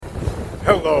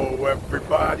Hello,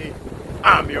 everybody.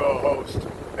 I'm your host,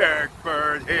 Eric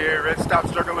Bird, here at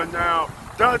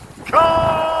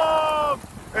StopStrugglingNow.com.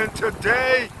 And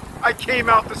today, I came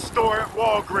out the store at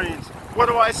Walgreens. What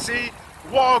do I see?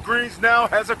 Walgreens now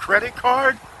has a credit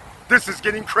card? This is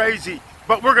getting crazy.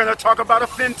 But we're going to talk about a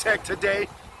fintech today,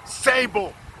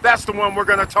 Sable. That's the one we're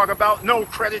going to talk about. No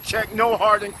credit check, no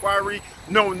hard inquiry,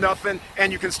 no nothing.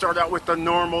 And you can start out with a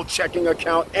normal checking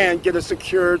account and get a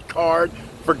secured card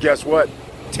for guess what?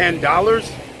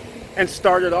 $10 and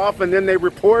start it off, and then they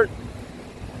report.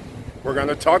 We're going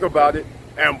to talk about it.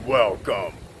 And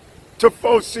welcome to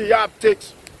Foci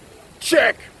Optics.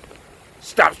 Check.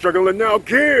 Stop struggling now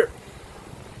gear.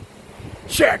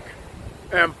 Check.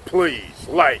 And please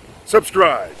like,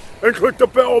 subscribe, and click the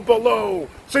bell below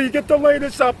so you get the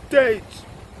latest updates.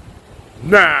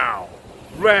 Now,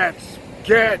 let's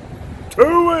get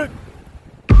to it.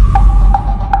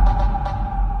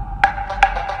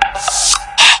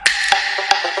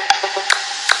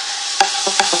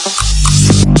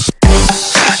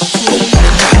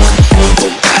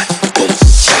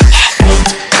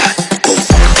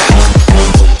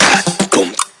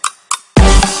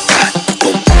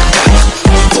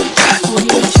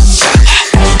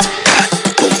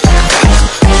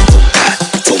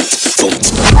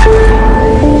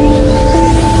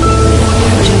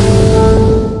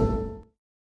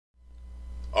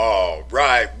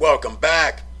 Welcome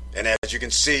back, and as you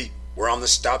can see, we're on the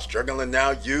Stop Struggling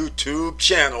Now YouTube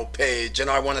channel page, and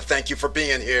I want to thank you for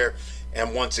being here.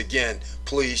 And once again,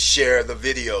 please share the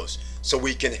videos so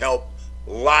we can help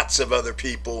lots of other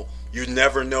people. You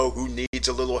never know who needs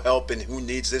a little help and who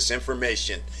needs this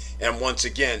information. And once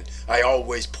again, I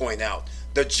always point out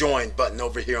the join button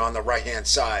over here on the right hand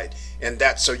side, and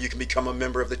that's so you can become a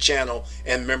member of the channel,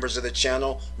 and members of the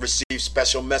channel receive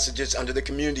special messages under the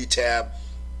community tab.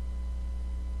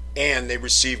 And they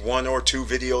receive 1 or 2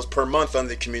 videos per month on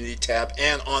the community tab,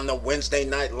 and on the Wednesday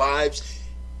night lives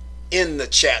in the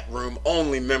chat room.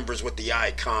 Only members with the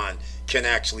icon can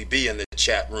actually be in the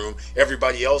chat room.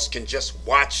 Everybody else can just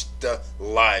watch the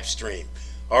live stream.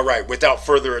 All right, without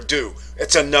further ado,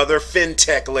 it's another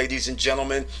fintech, ladies and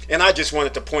gentlemen, and I just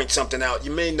wanted to point something out.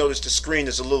 You may notice the screen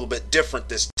is a little bit different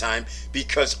this time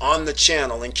because on the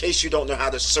channel, in case you don't know how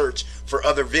to search for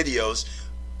other videos,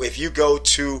 if you go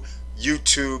to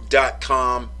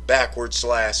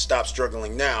youtube.com/Stop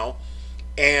Struggling Now,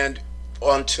 and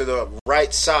onto the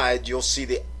right side you'll see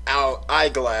the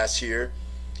eyeglass here,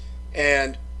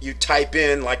 and you type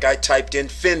in, like I typed in,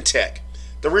 fintech.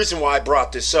 The reason why I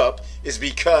brought this up is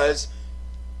because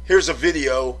here's a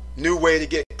video, new way to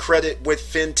get credit with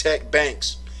fintech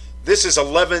banks. This is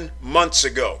 11 months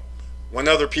ago, when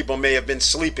other people may have been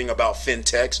sleeping about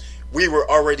fintechs. We were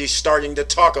already starting to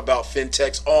talk about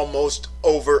fintechs almost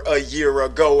over a year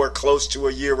ago, or close to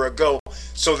a year ago.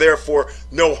 So therefore,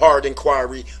 no hard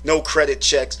inquiry, no credit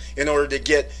checks in order to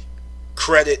get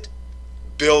credit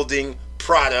building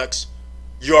products.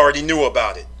 You already knew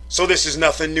about it. So this is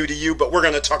nothing new to you, but we're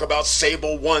going to talk about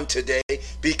Sable One today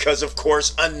because, of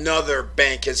course, another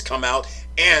bank has come out.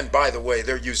 And by the way,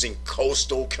 they're using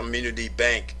Coastal Community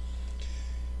Bank.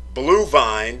 Blue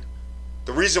Vine.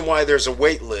 The reason why there's a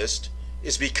wait list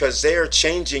is because they are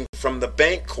changing from the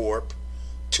Bank Corp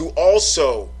to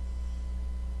also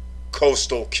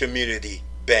Coastal Community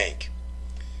Bank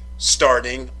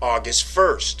starting August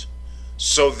 1st.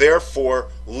 So therefore,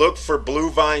 look for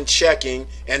Blue Vine Checking,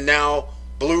 and now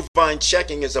Blue Vine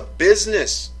Checking is a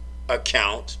business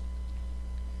account,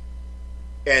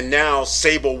 and now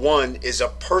Sable One is a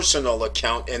personal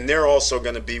account, and they're also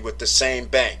going to be with the same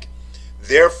bank.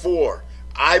 Therefore,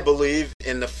 I believe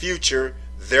in the future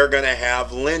they're going to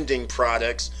have lending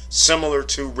products similar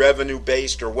to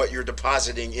revenue-based, or what you're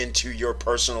depositing into your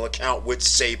personal account with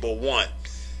Sable One.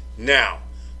 Now,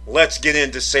 let's get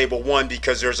into Sable One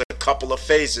because there's a couple of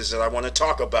phases that I want to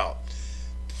talk about.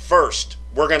 First,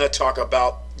 we're going to talk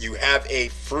about you have a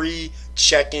free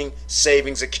checking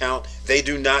savings account. They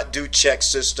do not do check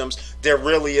systems. There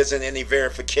really isn't any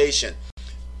verification.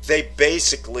 They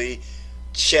basically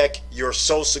check your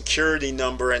social security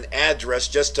number and address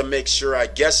just to make sure, I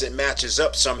guess, it matches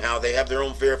up somehow. They have their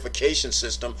own verification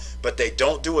system, but they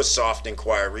don't do a soft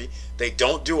inquiry. They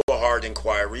don't do a hard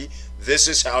inquiry. This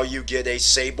is how you get a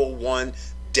Sable One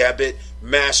debit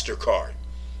MasterCard.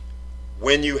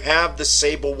 When you have the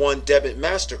Sable One debit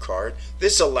MasterCard,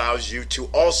 this allows you to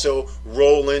also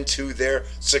roll into their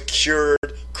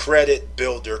secured credit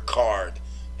builder card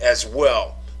as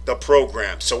well, the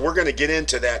program. So we're going to get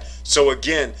into that. So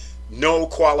again, no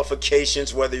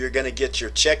qualifications, whether you're going to get your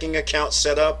checking account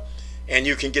set up, and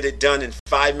you can get it done in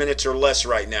 5 minutes or less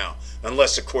right now.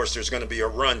 unless of course there's going to be a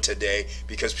run today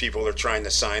because people are trying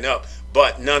to sign up.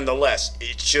 But nonetheless,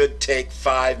 it should take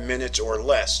 5 minutes or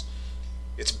less.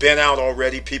 It's been out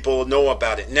already. People know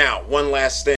about it. Now, one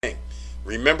last thing.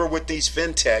 Remember, with these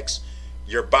fintechs,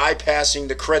 you're bypassing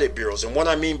the credit bureaus. And what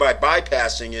I mean by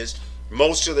bypassing is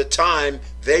most of the time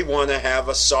they want to have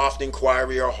a soft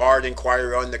inquiry or hard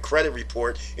inquiry on the credit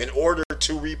report in order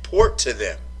to report to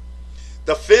them.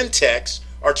 The fintechs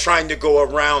are trying to go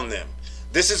around them.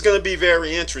 This is going to be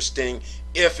very interesting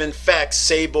if in fact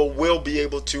Sable will be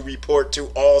able to report to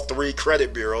all 3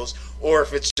 credit bureaus, or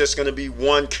if it's just going to be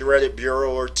 1 credit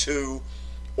bureau or 2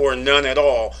 or none at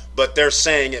all. But they're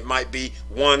saying it might be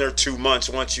 1 or 2 months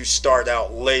once you start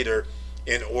out later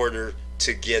in order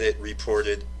to get it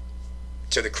reported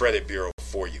to the credit bureau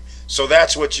for you. So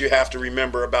that's what you have to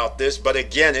remember about this. But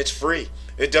again, it's free.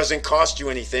 It doesn't cost you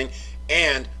anything.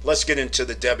 And let's get into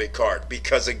the debit card,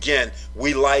 because again,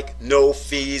 we like no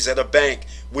fees at a bank.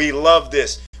 We love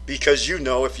this because, you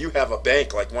know, if you have a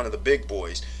bank like one of the big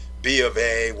boys, B of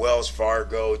A, Wells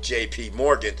Fargo, JP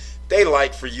Morgan, they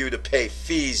like for you to pay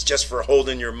fees just for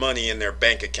holding your money in their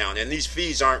bank account. And these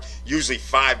fees aren't usually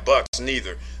 $5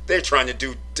 neither. They're trying to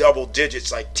do double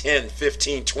digits like $10,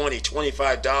 $15, $20,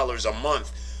 $25 a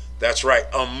month. That's right,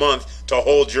 a month to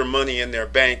hold your money in their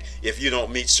bank if you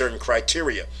don't meet certain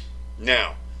criteria.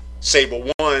 Now,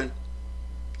 Sable One,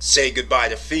 say goodbye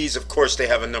to fees. Of course, they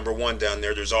have a number 1 down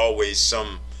there. There's always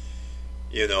some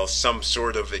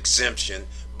sort of exemption.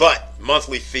 But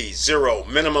monthly fees, 0.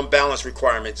 Minimum balance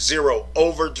requirement, 0.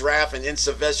 Overdraft and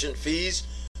insufficient fees,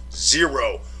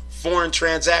 0. Foreign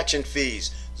transaction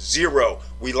fees, 0.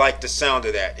 We like the sound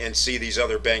of that, and see these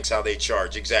other banks how they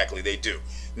charge. Exactly, they do.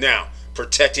 Now,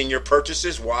 protecting your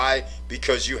purchases. Why?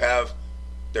 Because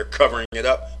they're covering it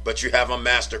up, but you have a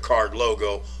MasterCard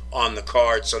logo on the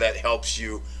card, so that helps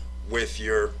you with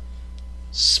your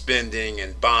spending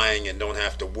and buying and don't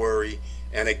have to worry.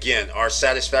 And again, our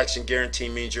satisfaction guarantee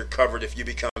means you're covered if you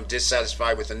become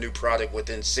dissatisfied with a new product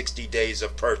within 60 days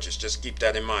of purchase. Just keep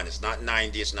that in mind. It's not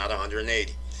 90, it's not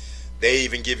 180. They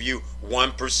even give you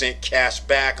 1% cash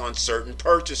back on certain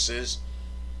purchases,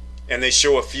 and they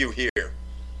show a few here.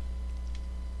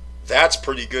 That's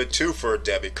pretty good too for a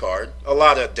debit card. A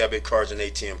lot of debit cards and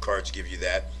ATM cards give you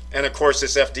that. And of course,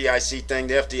 this FDIC thing,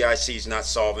 the FDIC is not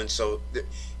solvent. So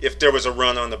if there was a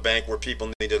run on the bank where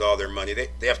people needed all their money, the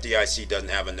FDIC doesn't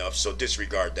have enough. So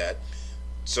disregard that.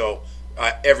 So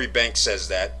every bank says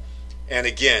that. And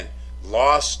again,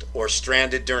 lost or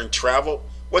stranded during travel.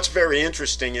 What's very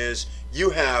interesting is you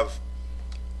have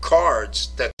cards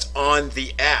that's on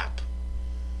the app,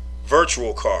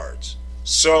 virtual cards.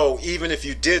 So even if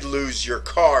you did lose your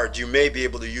card, you may be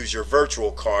able to use your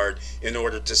virtual card in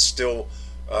order to still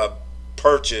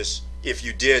purchase if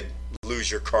you did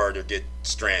lose your card or get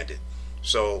stranded.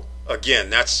 So again,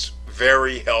 that's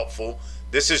very helpful.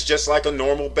 This is just like a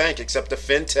normal bank, except the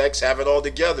fintechs have it all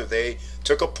together. They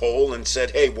took a poll and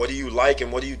said, hey, what do you like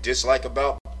and what do you dislike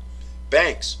about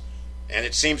banks? And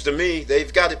it seems to me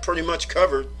they've got it pretty much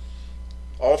covered.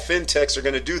 All fintechs are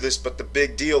going to do this, but the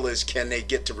big deal is, can they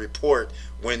get to report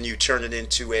when you turn it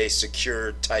into a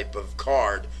secured type of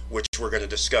card, which we're going to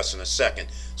discuss in a second.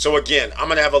 So again, I'm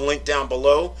going to have a link down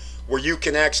below where you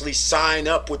can actually sign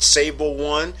up with Sable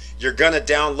One. You're going to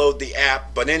download the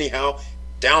app, but anyhow,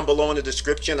 down below in the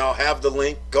description, I'll have the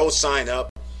link. Go sign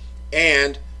up,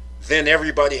 and then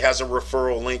everybody has a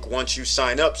referral link once you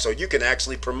sign up, so you can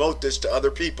actually promote this to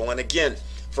other people. And again,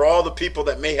 for all the people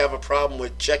that may have a problem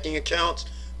with checking accounts,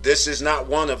 this is not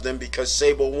one of them, because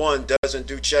Sable One doesn't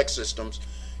do check systems,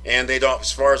 and they don't,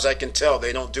 as far as I can tell,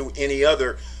 they don't do any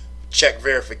other check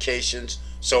verifications.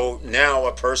 So now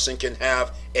a person can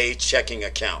have a checking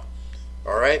account.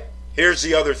 All right, here's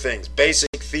the other things.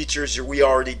 Basic features, we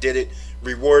already did it.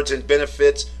 Rewards and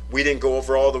benefits, we didn't go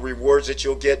over all the rewards that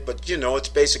you'll get, but you know, it's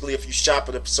basically if you shop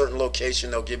at a certain location,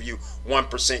 they'll give you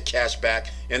 1% cash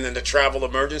back. And then the travel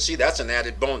emergency, that's an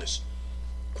added bonus,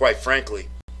 quite frankly.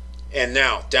 And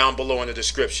now, down below in the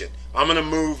description, I'm going to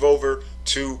move over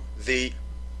to the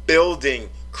building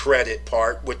credit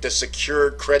part with the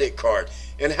secured credit card.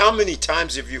 And how many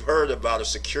times have you heard about a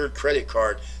secured credit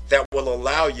card that will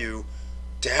allow you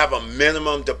to have a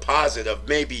minimum deposit of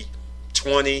maybe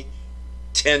 $20,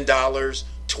 $10,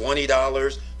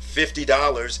 $20,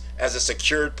 $50 as a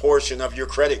secured portion of your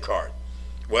credit card?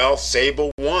 Well,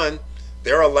 Sable One,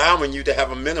 they're allowing you to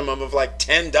have a minimum of like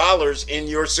 $10 in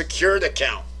your secured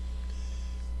account.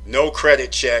 No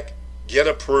credit check, get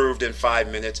approved in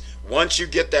 5 minutes. Once you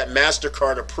get that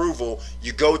MasterCard approval,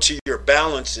 you go to your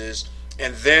balances,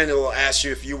 and then it'll ask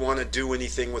you if you want to do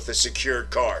anything with a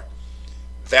secured card.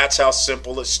 That's how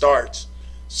simple it starts.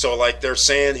 So like they're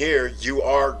saying here, you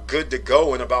are good to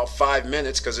go in about 5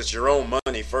 minutes because it's your own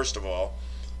money, first of all.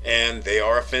 And they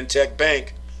are a fintech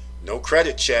bank, no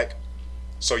credit check.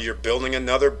 So you're building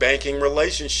another banking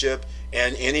relationship,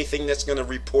 and anything that's going to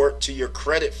report to your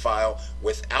credit file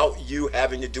without you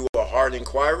having to do a hard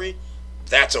inquiry,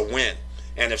 that's a win.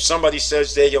 And if somebody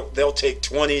says they'll take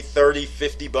 20, 30,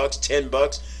 50 bucks, 10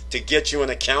 bucks to get you an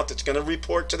account that's going to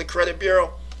report to the credit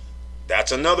bureau,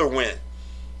 that's another win.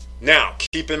 Now,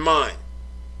 keep in mind,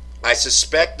 I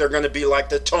suspect they're going to be like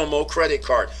the Tomo credit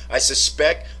card. I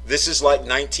suspect this is like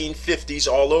 1950s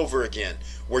all over again,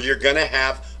 where you're going to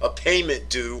have a payment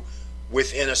due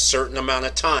within a certain amount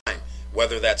of time,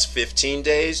 whether that's 15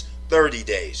 days, 30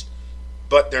 days.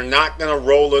 But they're not going to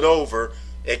roll it over,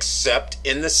 except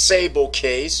in the Sable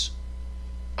case.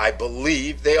 I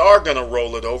believe they are going to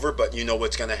roll it over, but you know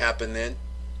what's going to happen then?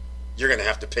 You're going to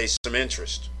have to pay some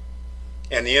interest.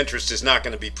 And the interest is not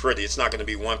going to be pretty. It's not going to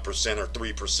be 1% or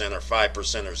 3% or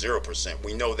 5% or 0%.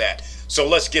 We know that. So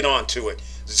let's get on to it.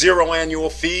 0 annual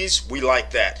fees, we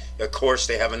like that. Of course,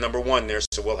 they have a number 1 there,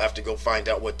 so we'll have to go find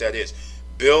out what that is.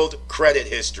 Build credit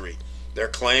history. They're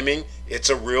claiming it's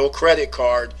a real credit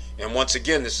card. And once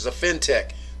again, this is a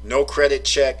fintech. No credit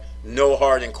check, no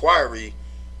hard inquiry.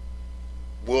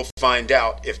 We'll find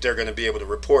out if they're going to be able to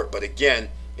report. But again,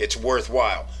 it's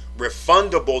worthwhile.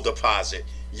 Refundable deposit.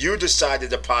 You decide the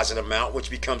deposit amount, which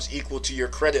becomes equal to your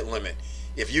credit limit.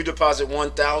 If you deposit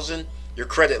 $1,000, your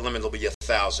credit limit will be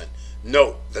 $1,000.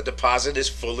 Note, the deposit is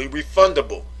fully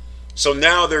refundable. So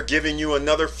now they're giving you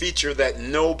another feature that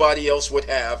nobody else would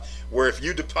have, where if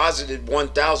you deposited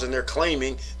 $1,000, they're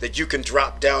claiming that you can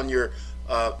drop down your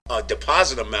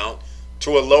deposit amount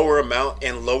to a lower amount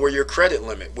and lower your credit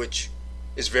limit, which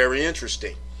is very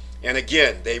interesting. And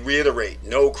again, they reiterate,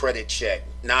 no credit check,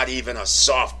 not even a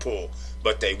soft pull.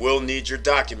 But they will need your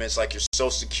documents like your Social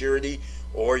Security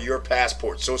or your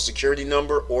passport. Social Security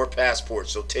number or passport.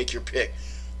 So take your pick.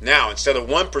 Now, instead of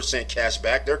 1% cash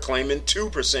back, they're claiming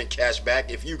 2% cash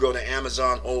back if you go to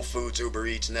Amazon, Whole Foods, Uber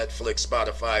Eats, Netflix,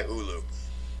 Spotify, Hulu.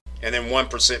 And then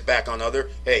 1% back on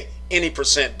other. Hey, any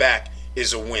percent back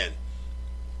is a win.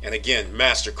 And again,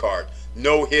 MasterCard.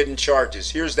 No hidden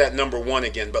charges. Here's that number 1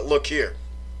 again. But look here.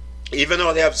 Even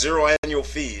though they have 0 annual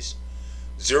fees,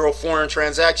 0 foreign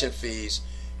transaction fees,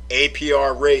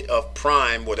 APR rate of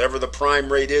prime, whatever the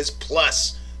prime rate is,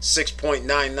 plus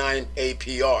 6.99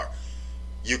 APR.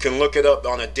 You can look it up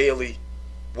on a daily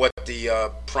what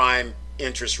the prime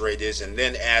interest rate is, and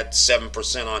then add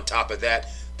 7% on top of that.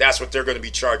 That's what they're going to be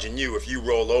charging you if you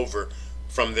roll over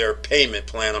from their payment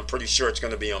plan. I'm pretty sure it's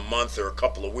going to be a month or a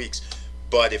couple of weeks.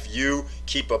 But if you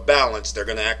keep a balance, they're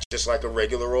going to act just like a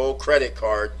regular old credit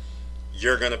card.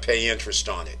 You're going to pay interest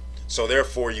on it. So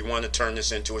therefore, you want to turn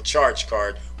this into a charge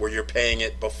card where you're paying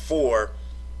it before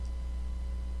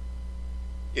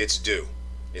it's due.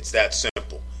 It's that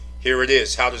simple. Here it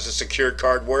is. How does a secured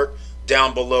card work?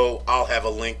 Down below, I'll have a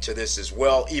link to this as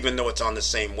well, even though it's on the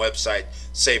same website,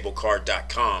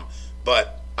 sablecard.com.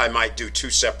 But I might do 2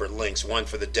 separate links, one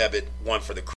for the debit, one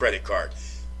for the credit card.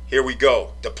 Here we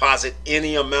go. Deposit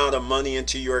any amount of money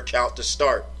into your account to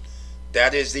start.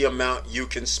 That is the amount you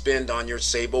can spend on your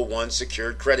Sable One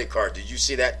secured credit card. Did you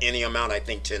see that? Any amount. I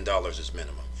think $10 is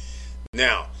minimum.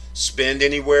 Now, spend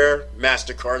anywhere.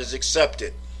 MasterCard is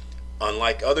accepted.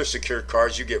 Unlike other secured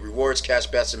cards, you get rewards,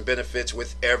 cashbacks, and benefits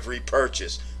with every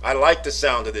purchase. I like the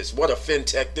sound of this. What a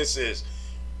fintech this is.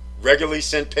 Regularly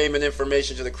send payment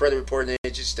information to the credit reporting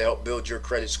agencies to help build your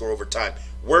credit score over time.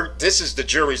 This is the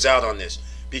jury's out on this,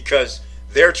 because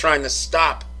they're trying to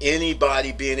stop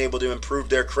anybody being able to improve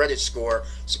their credit score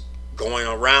going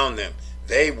around them.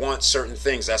 They want certain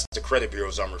things. That's the credit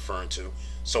bureaus I'm referring to.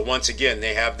 So once again,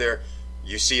 they have their,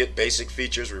 you see it, basic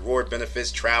features, reward benefits,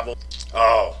 travel.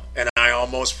 Oh, and I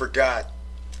almost forgot.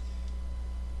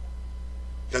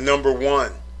 The number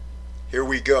 1. Here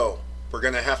we go. We're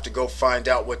going to have to go find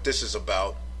out what this is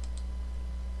about.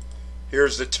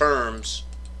 Here's the terms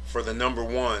for the number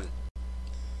 1.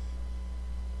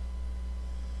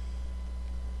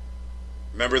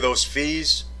 Remember those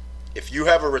fees? If you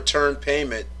have a return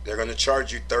payment, they're going to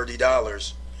charge you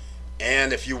 $30.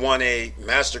 And if you want a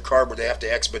MasterCard where they have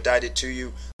to expedite it to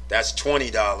you, that's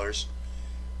 $20.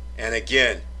 And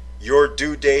again, your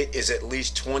due date is at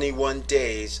least 21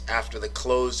 days after the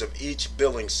close of each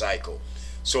billing cycle.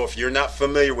 So if you're not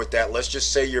familiar with that, let's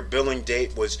just say your billing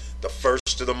date was the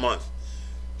 1st of the month.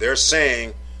 They're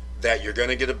saying that you're going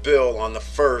to get a bill on the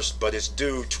 1st, but it's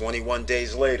due 21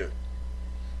 days later.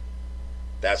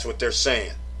 That's what they're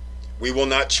saying. We will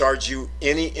not charge you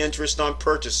any interest on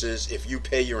purchases if you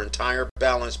pay your entire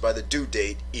balance by the due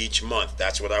date each month.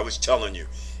 That's what I was telling you.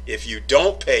 If you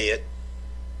don't pay it,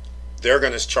 they're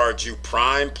going to charge you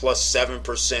prime plus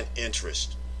 7%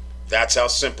 interest. That's how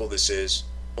simple this is.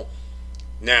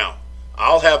 Now,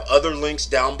 I'll have other links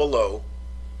down below.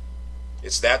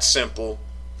 It's that simple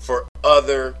for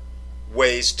other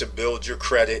ways to build your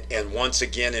credit. And once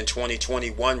again, in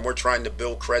 2021, we're trying to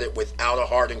build credit without a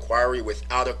hard inquiry,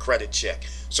 without a credit check.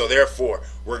 So therefore,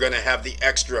 we're going to have the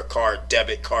extra card,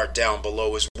 debit card down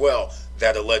below as well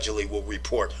that allegedly will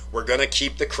report. We're going to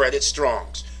keep the credit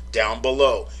strongs down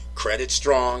below. Credit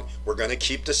strong. We're going to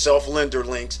keep the self-lender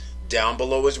links down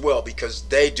below as well because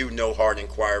they do no hard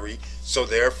inquiry. So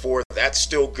therefore, that's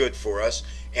still good for us.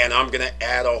 And I'm going to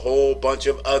add a whole bunch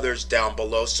of others down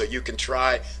below so you can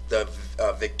try the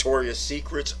Victoria's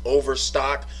Secrets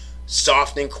Overstock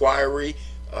soft inquiry.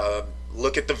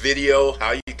 Look at the video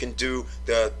how you can do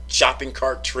the shopping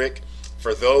cart trick.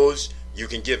 For those, you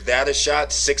can give that a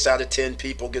shot. 6 out of 10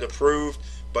 people get approved.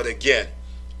 But again,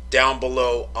 down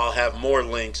below, I'll have more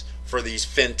links for these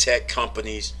fintech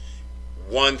companies.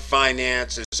 One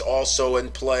Finance is also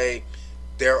in play.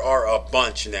 There are a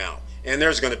bunch now. And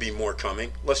there's going to be more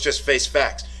coming. Let's just face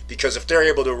facts. Because if they're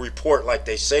able to report like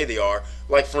they say they are,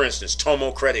 like for instance,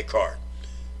 Tomo Credit Card,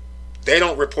 they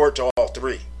don't report to all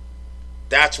three.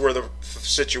 That's where the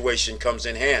situation comes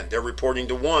in hand. They're reporting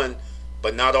to one,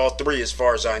 but not all three as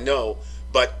far as I know.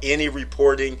 But any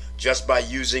reporting just by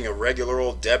using a regular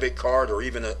old debit card or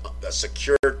even a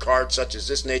secured card such as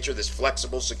this nature, this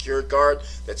flexible secured card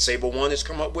that Sable One has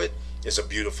come up with, is a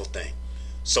beautiful thing.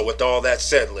 So with all that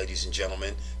said, ladies and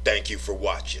gentlemen, thank you for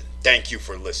watching. Thank you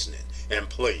for listening. And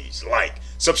please like,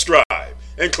 subscribe,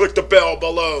 and click the bell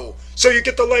below so you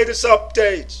get the latest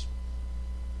updates.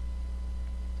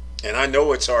 And I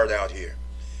know it's hard out here.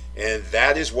 And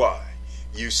that is why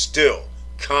you still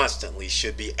constantly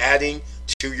should be adding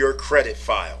to your credit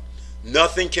file.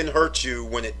 Nothing can hurt you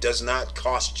when it does not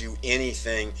cost you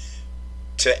anything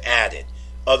to add it,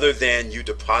 other than you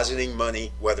depositing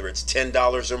money, whether it's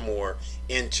 $10 or more,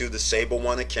 into the Sable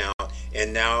One account,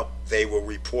 and now they will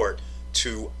report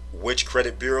to which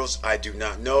credit bureaus, I do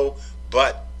not know,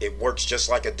 but it works just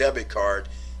like a debit card,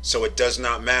 so it does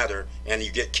not matter, and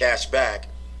you get cash back.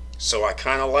 So I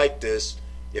kind of like this.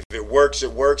 If it works,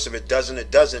 it works. If it doesn't,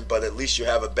 it doesn't, but at least you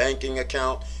have a banking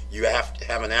account. You have to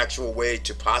have an actual way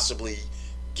to possibly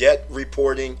get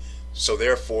reporting. So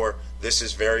therefore, this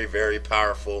is very, very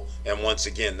powerful. And once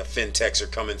again, the fintechs are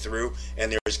coming through,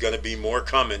 and there's going to be more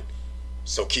coming.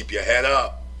 So keep your head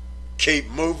up, keep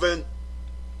moving,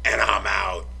 and I'm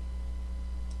out.